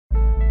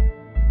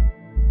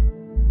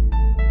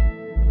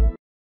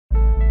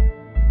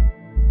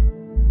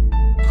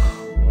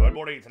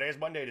Today is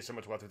Monday,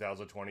 December 12th,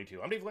 2022.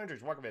 I'm Dave Landry.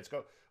 Welcome to Let's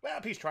Go. Well,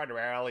 Peace tried to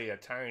rally a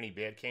tiny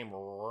bit, came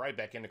right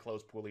back into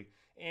close poorly,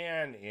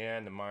 and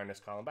in the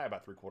minus column by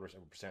about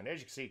 0.75%. As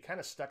you can see, kind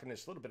of stuck in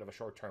this little bit of a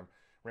short-term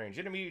range.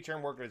 Intermediate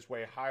term working its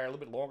way higher, a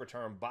little bit longer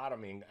term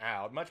bottoming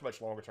out, much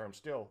longer term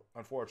still,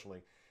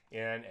 unfortunately,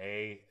 in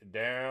a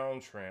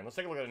downtrend. Let's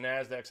take a look at the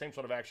NASDAQ. Same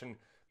sort of action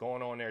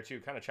going on there,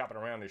 too. Kind of chopping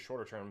around this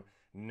shorter term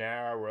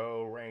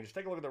narrow range. Let's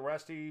take a look at the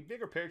Rusty.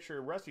 Bigger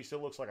picture, Rusty still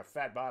looks like a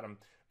fat bottom,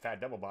 fat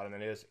double bottom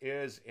that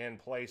is in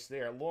place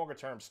there. Longer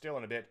term, still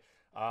in a bit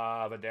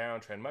of a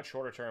downtrend. Much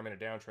shorter term in a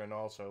downtrend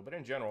also. But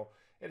in general,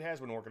 it has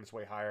been working its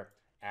way higher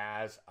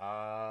as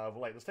of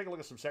late. Let's take a look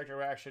at some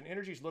sector action.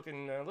 Energy's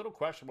looking a little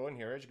questionable in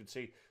here. As you can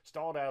see,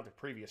 stalled out at the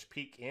previous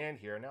peak in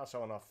here. Now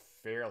selling off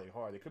fairly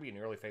hard. They could be in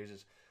the early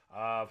phases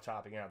of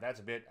topping out. That's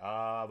a bit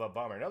of a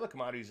bummer. In other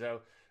commodities,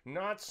 though,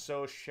 not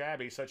so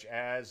shabby, such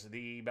as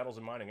the metals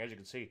and mining. As you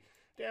can see,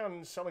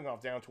 selling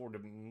off down toward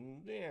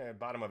the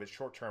bottom of its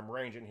short-term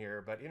range in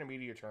here, but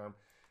intermediate term,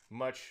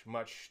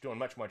 doing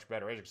much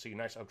better. As you can see,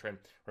 nice uptrend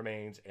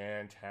remains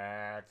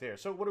intact there.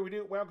 So what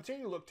do? Well,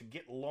 continue to look to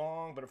get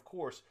long, but of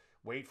course,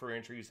 wait for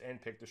entries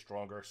and pick the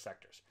stronger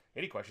sectors.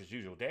 Any questions,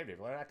 usual,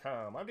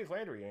 DaveLandry.com. I'm Dave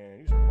Landry,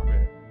 and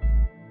you